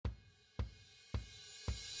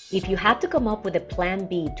If you had to come up with a plan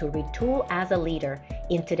B to retool as a leader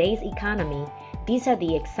in today's economy, these are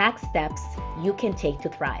the exact steps you can take to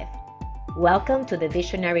thrive. Welcome to the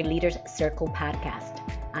Visionary Leaders Circle podcast.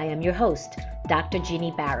 I am your host, Dr.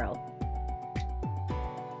 Jeannie Barrow.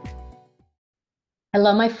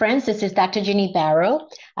 Hello, my friends. This is Dr. Jeannie Barrow.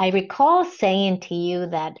 I recall saying to you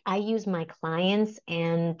that I use my clients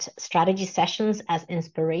and strategy sessions as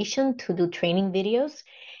inspiration to do training videos.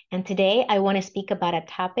 And today I want to speak about a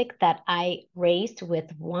topic that I raised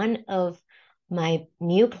with one of my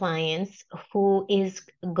new clients who is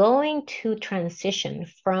going to transition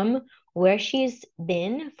from where she's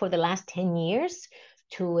been for the last 10 years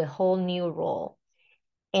to a whole new role.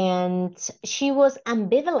 And she was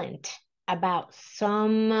ambivalent about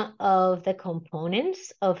some of the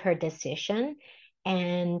components of her decision.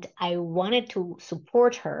 And I wanted to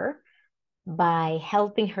support her by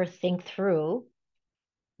helping her think through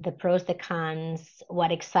the pros, the cons,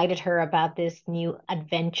 what excited her about this new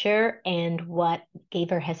adventure, and what gave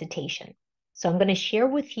her hesitation. So I'm going to share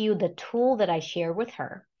with you the tool that I share with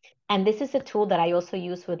her. And this is a tool that I also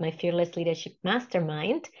use with my Fearless Leadership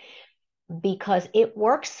Mastermind, because it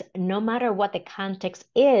works no matter what the context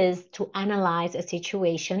is to analyze a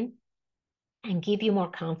situation and give you more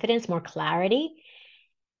confidence, more clarity,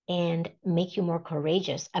 and make you more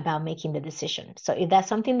courageous about making the decision. So if that's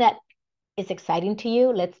something that is exciting to you,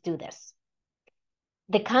 let's do this.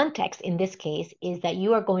 The context in this case is that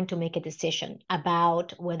you are going to make a decision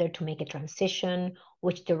about whether to make a transition,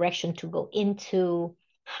 which direction to go into,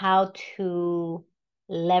 how to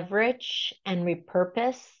leverage and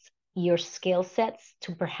repurpose your skill sets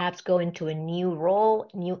to perhaps go into a new role,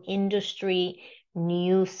 new industry,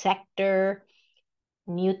 new sector,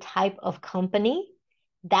 new type of company.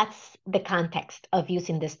 That's the context of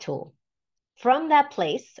using this tool. From that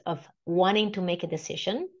place of wanting to make a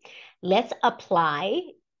decision, let's apply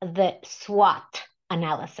the SWOT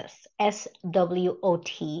analysis,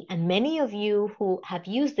 SWOT. And many of you who have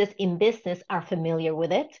used this in business are familiar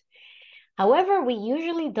with it. However, we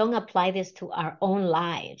usually don't apply this to our own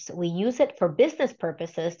lives. We use it for business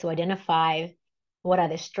purposes to identify what are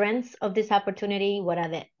the strengths of this opportunity, what are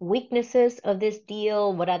the weaknesses of this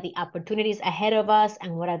deal, what are the opportunities ahead of us,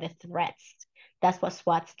 and what are the threats. That's what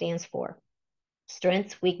SWOT stands for.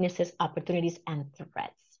 Strengths, weaknesses, opportunities, and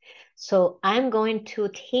threats. So I'm going to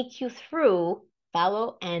take you through,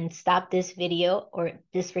 follow and stop this video or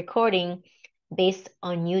this recording based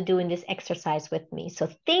on you doing this exercise with me. So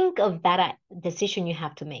think of that decision you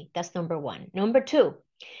have to make. That's number one. Number two,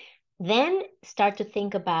 then start to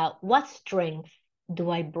think about what strength do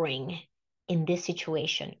I bring in this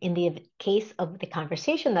situation? In the case of the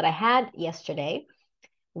conversation that I had yesterday,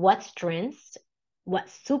 what strengths, what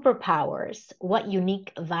superpowers, what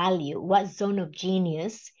unique value, what zone of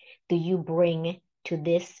genius do you bring to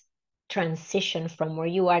this transition from where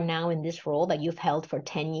you are now in this role that you've held for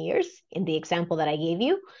 10 years, in the example that I gave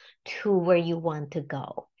you, to where you want to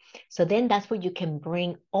go? So then that's where you can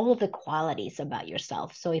bring all the qualities about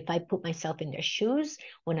yourself. So if I put myself in their shoes,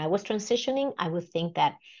 when I was transitioning, I would think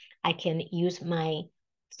that I can use my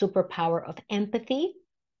superpower of empathy.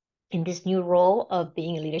 In this new role of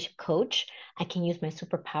being a leadership coach, I can use my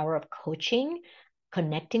superpower of coaching,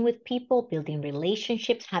 connecting with people, building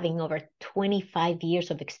relationships, having over 25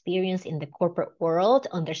 years of experience in the corporate world,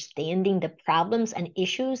 understanding the problems and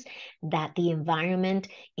issues that the environment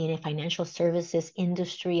in a financial services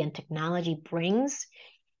industry and technology brings,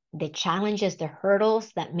 the challenges, the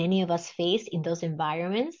hurdles that many of us face in those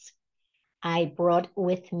environments. I brought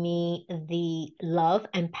with me the love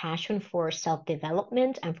and passion for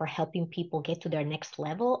self-development and for helping people get to their next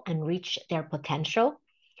level and reach their potential.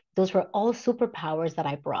 Those were all superpowers that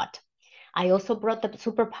I brought. I also brought the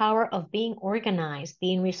superpower of being organized,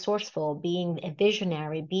 being resourceful, being a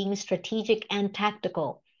visionary, being strategic and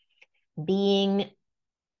tactical, being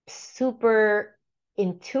super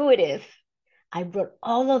intuitive. I brought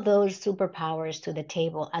all of those superpowers to the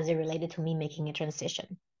table as it related to me making a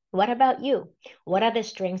transition. What about you? What are the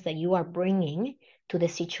strengths that you are bringing to the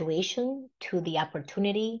situation, to the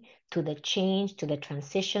opportunity, to the change, to the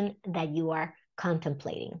transition that you are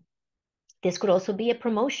contemplating? This could also be a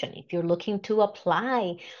promotion. If you're looking to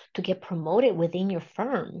apply to get promoted within your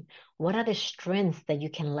firm, what are the strengths that you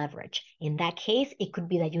can leverage? In that case, it could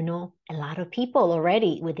be that you know a lot of people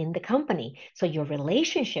already within the company. So your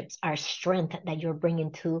relationships are strength that you're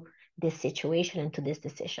bringing to this situation and to this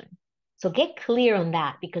decision. So get clear on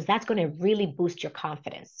that, because that's going to really boost your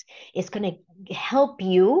confidence. It's going to help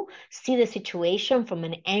you see the situation from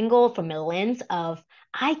an angle, from a lens of,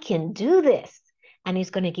 I can do this. And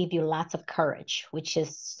it's going to give you lots of courage, which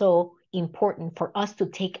is so important for us to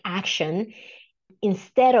take action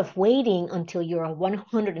instead of waiting until you're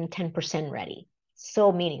 110% ready.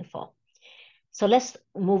 So meaningful. So let's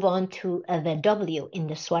move on to the W in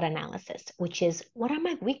the SWOT analysis, which is, what are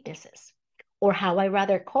my weaknesses? Or how I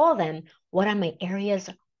rather call them, what are my areas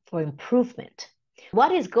for improvement?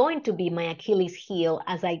 What is going to be my Achilles heel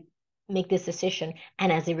as I make this decision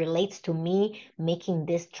and as it relates to me making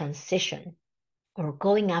this transition or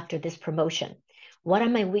going after this promotion? What are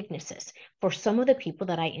my weaknesses? For some of the people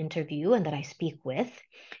that I interview and that I speak with,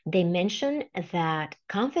 they mention that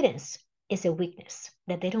confidence is a weakness,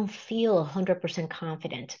 that they don't feel 100%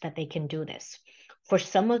 confident that they can do this. For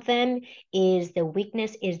some of them, is the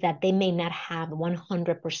weakness is that they may not have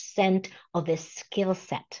 100% of the skill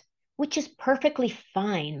set, which is perfectly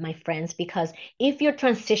fine, my friends, because if you're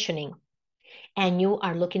transitioning and you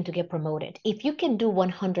are looking to get promoted, if you can do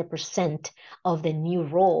 100% of the new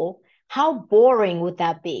role, how boring would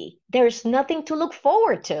that be? There's nothing to look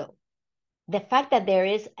forward to. The fact that there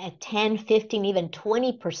is a 10, 15, even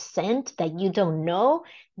 20% that you don't know,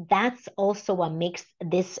 that's also what makes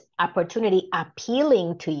this opportunity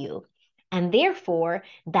appealing to you. And therefore,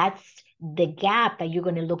 that's the gap that you're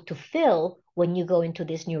going to look to fill when you go into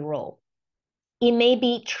this new role. It may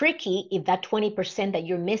be tricky if that 20% that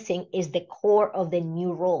you're missing is the core of the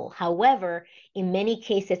new role. However, in many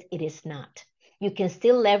cases, it is not. You can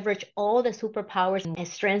still leverage all the superpowers and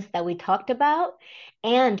strengths that we talked about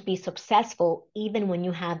and be successful even when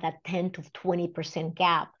you have that 10 to 20%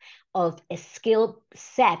 gap of a skill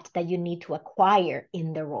set that you need to acquire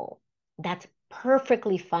in the role. That's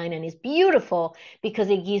perfectly fine and it's beautiful because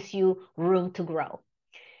it gives you room to grow.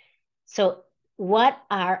 So what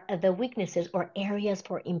are the weaknesses or areas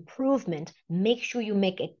for improvement? Make sure you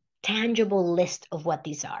make a tangible list of what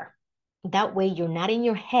these are. That way you're not in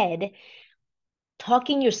your head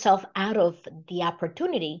talking yourself out of the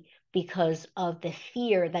opportunity because of the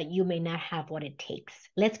fear that you may not have what it takes.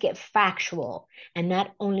 Let's get factual and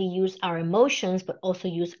not only use our emotions, but also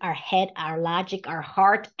use our head, our logic, our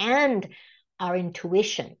heart, and our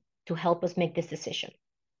intuition to help us make this decision.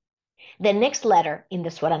 The next letter in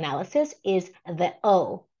the SWOT analysis is the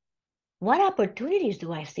O. What opportunities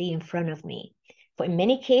do I see in front of me? For in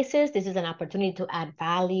many cases, this is an opportunity to add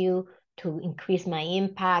value, to increase my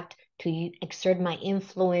impact, to exert my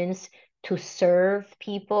influence, to serve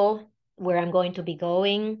people where I'm going to be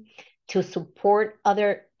going, to support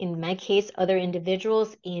other, in my case, other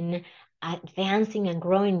individuals in advancing and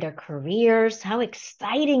growing their careers. How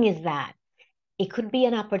exciting is that? It could be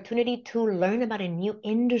an opportunity to learn about a new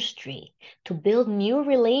industry, to build new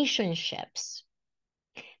relationships.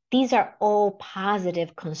 These are all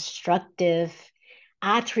positive, constructive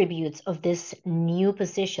attributes of this new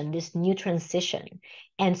position, this new transition.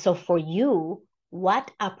 And so for you, what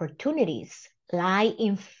opportunities lie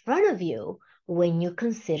in front of you when you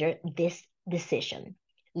consider this decision?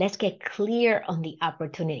 Let's get clear on the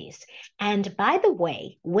opportunities. And by the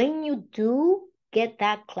way, when you do get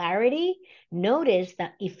that clarity, notice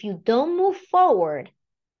that if you don't move forward,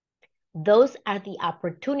 those are the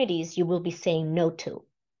opportunities you will be saying no to.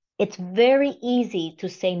 It's very easy to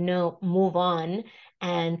say no, move on,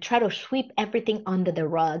 and try to sweep everything under the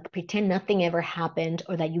rug, pretend nothing ever happened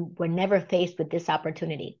or that you were never faced with this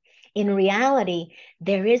opportunity. In reality,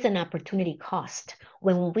 there is an opportunity cost.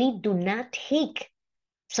 When we do not take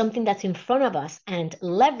something that's in front of us and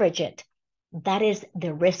leverage it, that is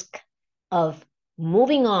the risk of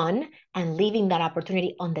moving on and leaving that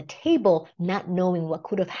opportunity on the table, not knowing what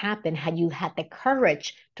could have happened had you had the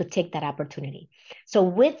courage to take that opportunity. So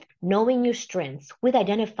with knowing your strengths, with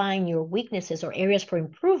identifying your weaknesses or areas for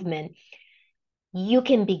improvement, you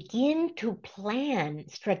can begin to plan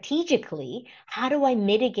strategically, how do I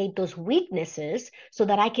mitigate those weaknesses so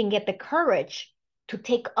that I can get the courage to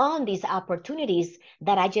take on these opportunities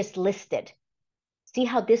that I just listed? See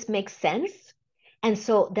how this makes sense? And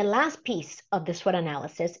so the last piece of the SWOT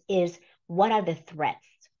analysis is, what are the threats?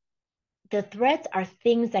 The threats are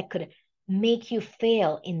things that could make you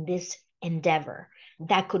fail in this endeavor,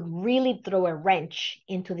 that could really throw a wrench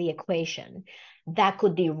into the equation, that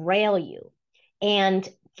could derail you. And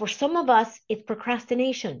for some of us, it's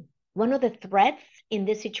procrastination. One of the threats in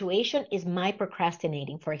this situation is my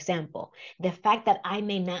procrastinating. For example, the fact that I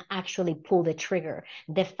may not actually pull the trigger,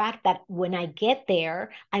 the fact that when I get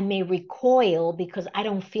there, I may recoil because I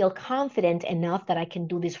don't feel confident enough that I can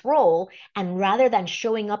do this role. And rather than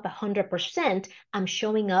showing up 100%, I'm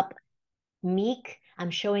showing up meek, I'm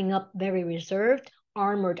showing up very reserved,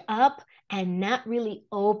 armored up, and not really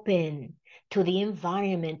open to the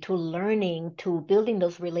environment, to learning, to building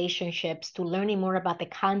those relationships, to learning more about the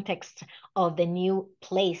context of the new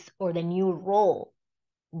place or the new role.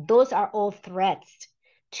 Those are all threats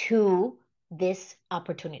to this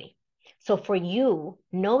opportunity. So for you,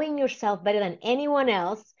 knowing yourself better than anyone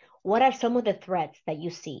else, what are some of the threats that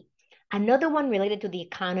you see? Another one related to the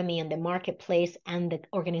economy and the marketplace and the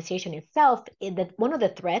organization itself is that one of the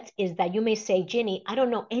threats is that you may say, Ginny, I don't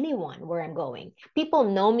know anyone where I'm going.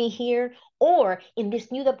 People know me here, or in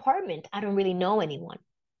this new department, I don't really know anyone.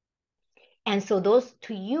 And so those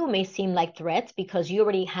to you may seem like threats because you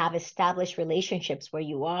already have established relationships where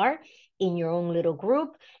you are in your own little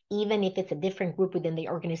group. Even if it's a different group within the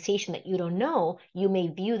organization that you don't know, you may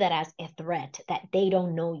view that as a threat that they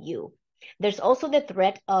don't know you. There's also the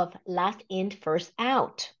threat of last in, first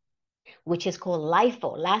out, which is called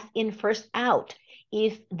LIFO, last in, first out.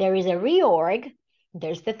 If there is a reorg,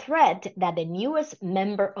 there's the threat that the newest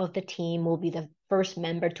member of the team will be the first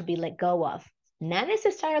member to be let go of. Not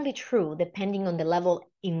necessarily true, depending on the level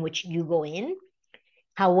in which you go in.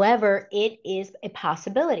 However, it is a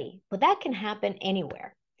possibility, but that can happen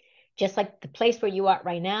anywhere. Just like the place where you are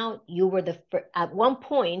right now, you were at one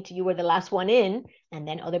point, you were the last one in, and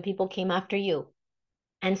then other people came after you.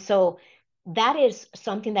 And so that is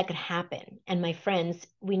something that could happen. And my friends,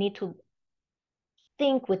 we need to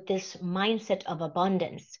think with this mindset of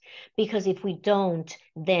abundance, because if we don't,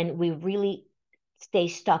 then we really stay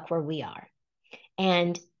stuck where we are.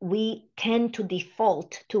 And we tend to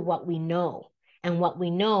default to what we know. And what we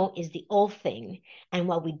know is the old thing. And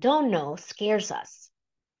what we don't know scares us.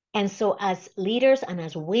 And so, as leaders and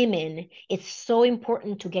as women, it's so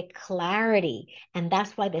important to get clarity. And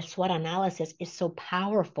that's why the SWOT analysis is so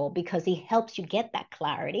powerful, because it helps you get that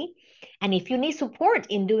clarity. And if you need support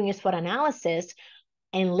in doing a SWOT analysis,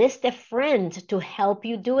 enlist a friend to help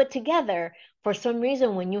you do it together. For some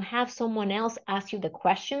reason, when you have someone else ask you the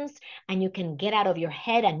questions and you can get out of your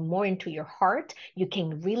head and more into your heart, you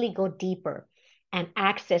can really go deeper and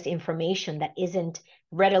access information that isn't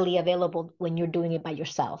readily available when you're doing it by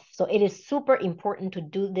yourself. So it is super important to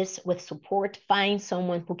do this with support. Find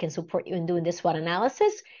someone who can support you in doing this SWOT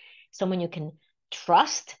analysis, someone you can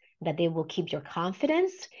trust that they will keep your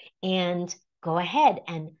confidence, and go ahead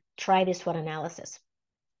and try this SWOT analysis.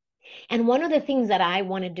 And one of the things that I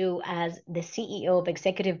want to do as the CEO of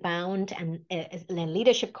Executive Bound and a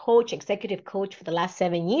leadership coach, executive coach for the last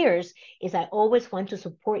 7 years, is I always want to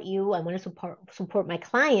support you. I want to support my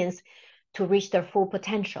clients to reach their full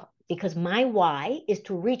potential, because my why is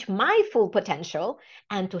to reach my full potential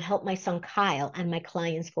and to help my son Kyle and my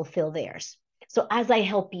clients fulfill theirs. So as I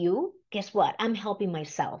help you, guess what? I'm helping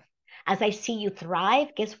myself. As I see you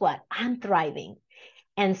thrive, guess what? I'm thriving.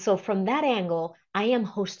 And so from that angle, I am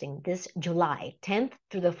hosting this July 10th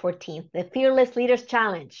through the 14th, the Fearless Leaders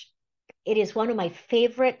Challenge. It is one of my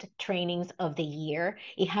favorite trainings of the year.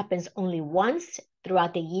 It happens only once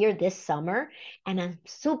throughout the year this summer, and I'm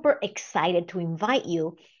super excited to invite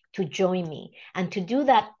you to join me. And to do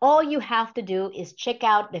that, all you have to do is check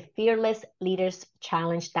out the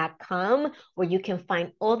fearlessleaderschallenge.com, where you can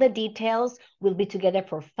find all the details. We'll be together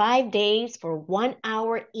for 5 days for 1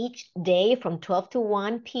 hour each day from 12 to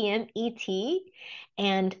 1 p.m. ET.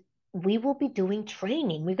 And we will be doing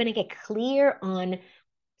training. We're going to get clear on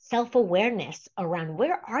self-awareness around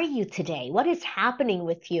where are you today? What is happening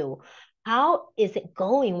with you? How is it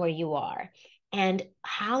going where you are? And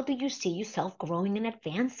how do you see yourself growing and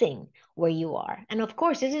advancing where you are? And of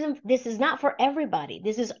course, this is not for everybody.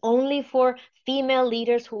 This is only for female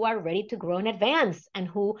leaders who are ready to grow and advance and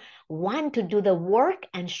who want to do the work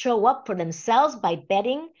and show up for themselves by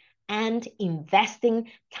betting and investing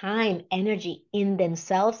time, energy in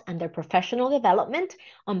themselves and their professional development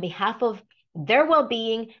on behalf of their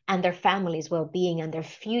well-being and their family's well-being and their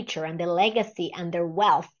future and their legacy and their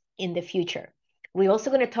wealth in the future. We're also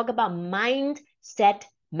going to talk about mindset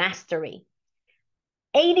mastery.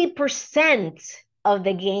 80% of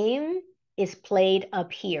the game is played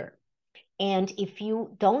up here. And if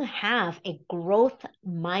you don't have a growth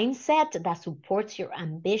mindset that supports your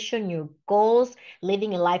ambition, your goals,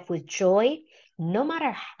 living a life with joy, no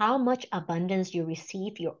matter how much abundance you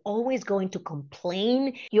receive, you're always going to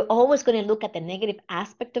complain. You're always going to look at the negative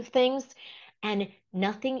aspect of things, and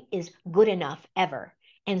nothing is good enough ever.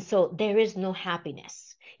 And so there is no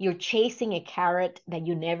happiness. You're chasing a carrot that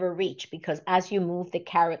you never reach, because as you move, the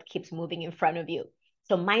carrot keeps moving in front of you.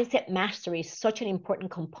 So mindset mastery is such an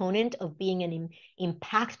important component of being an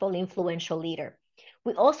impactful, influential leader.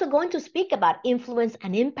 We're also going to speak about influence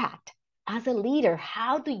and impact. As a leader,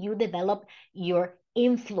 how do you develop your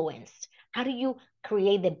influence? How do you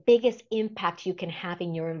create the biggest impact you can have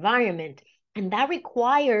in your environment? And that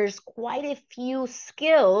requires quite a few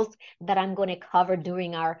skills that I'm going to cover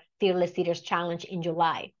during our Fearless Leaders Challenge in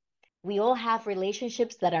July. We all have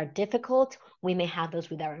relationships that are difficult. We may have those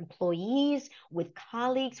with our employees, with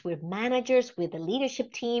colleagues, with managers, with the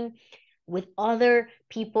leadership team, with other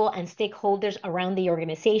people and stakeholders around the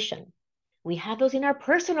organization. We have those in our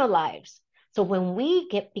personal lives. So when we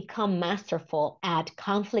become masterful at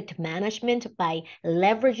conflict management by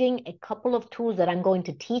leveraging a couple of tools that I'm going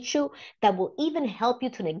to teach you that will even help you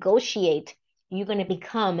to negotiate, you're going to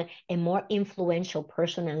become a more influential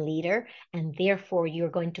person and leader, and therefore you're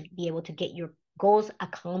going to be able to get your goals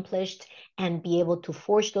accomplished and be able to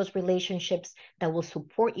forge those relationships that will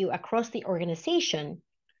support you across the organization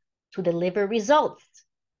to deliver results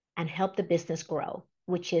and help the business grow,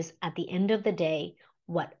 which is at the end of the day,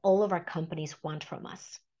 what all of our companies want from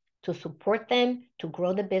us, to support them, to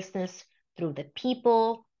grow the business through the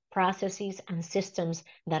people, processes, and systems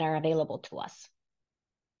that are available to us.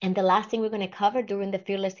 And the last thing we're going to cover during the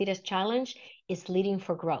Fearless Leaders Challenge is leading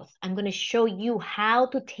for growth. I'm going to show you how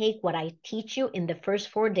to take what I teach you in the first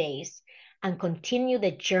 4 days and continue the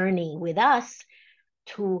journey with us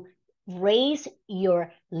to raise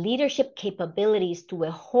your leadership capabilities to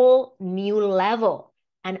a whole new level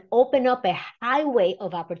and open up a highway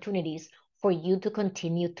of opportunities for you to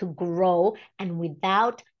continue to grow and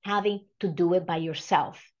without having to do it by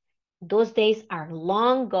yourself. Those days are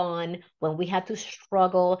long gone when we had to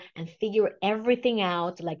struggle and figure everything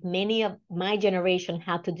out like many of my generation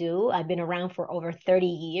had to do. I've been around for over 30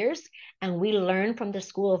 years and we learned from the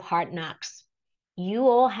school of hard knocks. You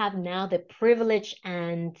all have now the privilege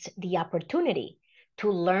and the opportunity to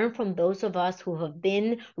learn from those of us who have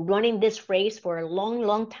been running this race for a long,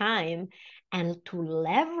 long time and to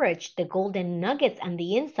leverage the golden nuggets and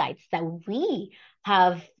the insights that we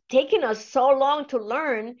have taken us so long to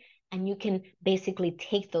learn. And you can basically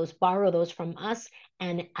take those, borrow those from us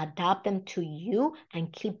and adopt them to you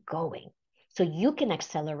and keep going so you can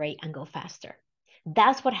accelerate and go faster.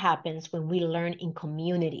 That's what happens when we learn in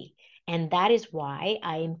community. And that is why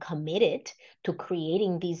I am committed to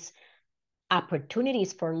creating these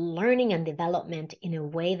opportunities for learning and development in a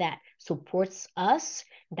way that supports us,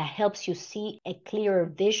 that helps you see a clearer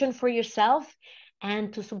vision for yourself,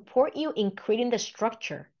 and to support you in creating the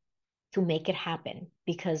structure to make it happen,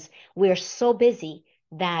 because we're so busy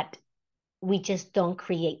that we just don't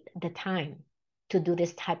create the time to do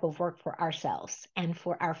this type of work for ourselves and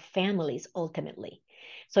for our families ultimately.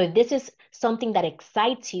 So if this is something that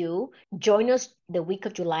excites you, join us the week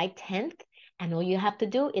of July 10th. And all you have to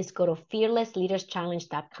do is go to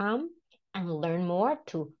fearlessleaderschallenge.com and learn more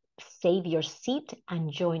to save your seat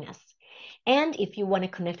and join us. And if you want to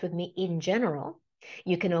connect with me in general,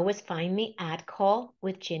 you can always find me at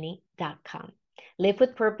callwithginny.com. Live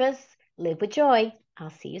with purpose, live with joy.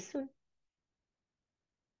 I'll see you soon.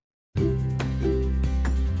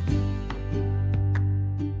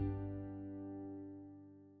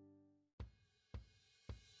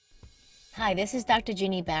 Hi, this is Dr.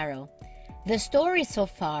 Ginny Barrow. The story so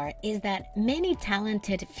far is that many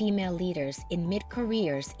talented female leaders in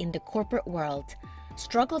mid-careers in the corporate world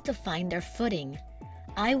struggle to find their footing.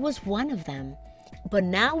 I was one of them. But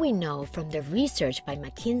now we know from the research by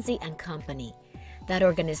McKinsey & Company that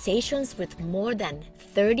organizations with more than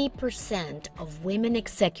 30% of women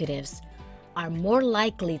executives are more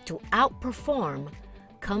likely to outperform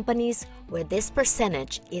companies where this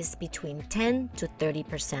percentage is between 10 to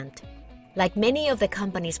 30%. Like many of the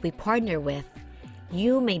companies we partner with,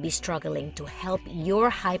 you may be struggling to help your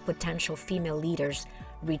high potential female leaders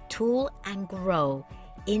retool and grow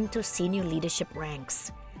into senior leadership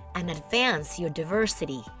ranks and advance your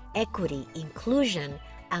diversity, equity, inclusion,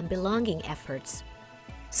 and belonging efforts.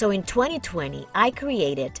 So in 2020, I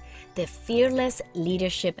created the Fearless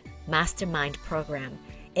Leadership Mastermind Program,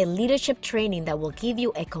 a leadership training that will give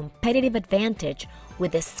you a competitive advantage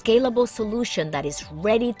with a scalable solution that is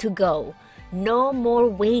ready to go. No more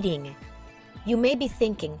waiting. You may be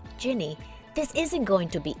thinking, Ginny, this isn't going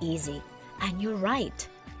to be easy. And you're right.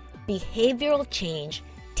 Behavioral change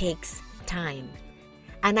takes time.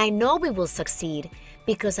 And I know we will succeed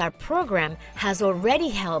because our program has already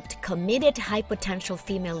helped committed high potential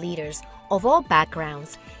female leaders of all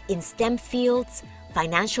backgrounds in STEM fields,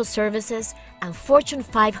 financial services, and Fortune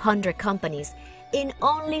 500 companies in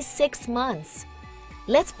only 6 months.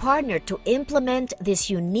 Let's partner to implement this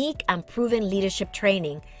unique and proven leadership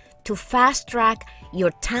training to fast track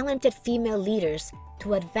your talented female leaders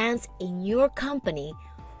to advance in your company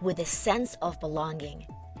with a sense of belonging.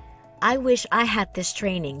 I wish I had this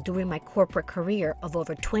training during my corporate career of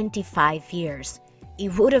over 25 years.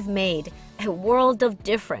 It would have made a world of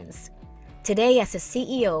difference. Today, as a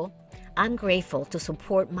CEO, I'm grateful to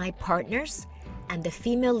support my partners and the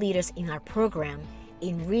female leaders in our program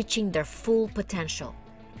in reaching their full potential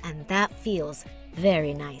and that feels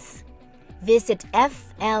very nice. Visit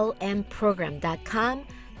flmprogram.com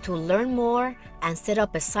to learn more and set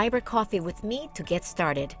up a cyber coffee with me to get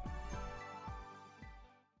started.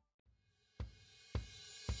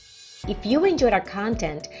 If you enjoyed our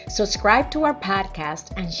content, subscribe to our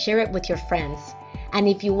podcast and share it with your friends. And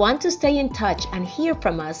if you want to stay in touch and hear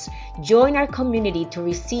from us, join our community to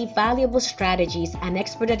receive valuable strategies and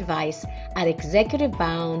expert advice at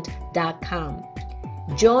executivebound.com.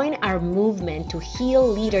 Join our movement to heal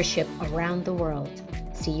leadership around the world.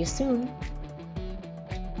 See you soon.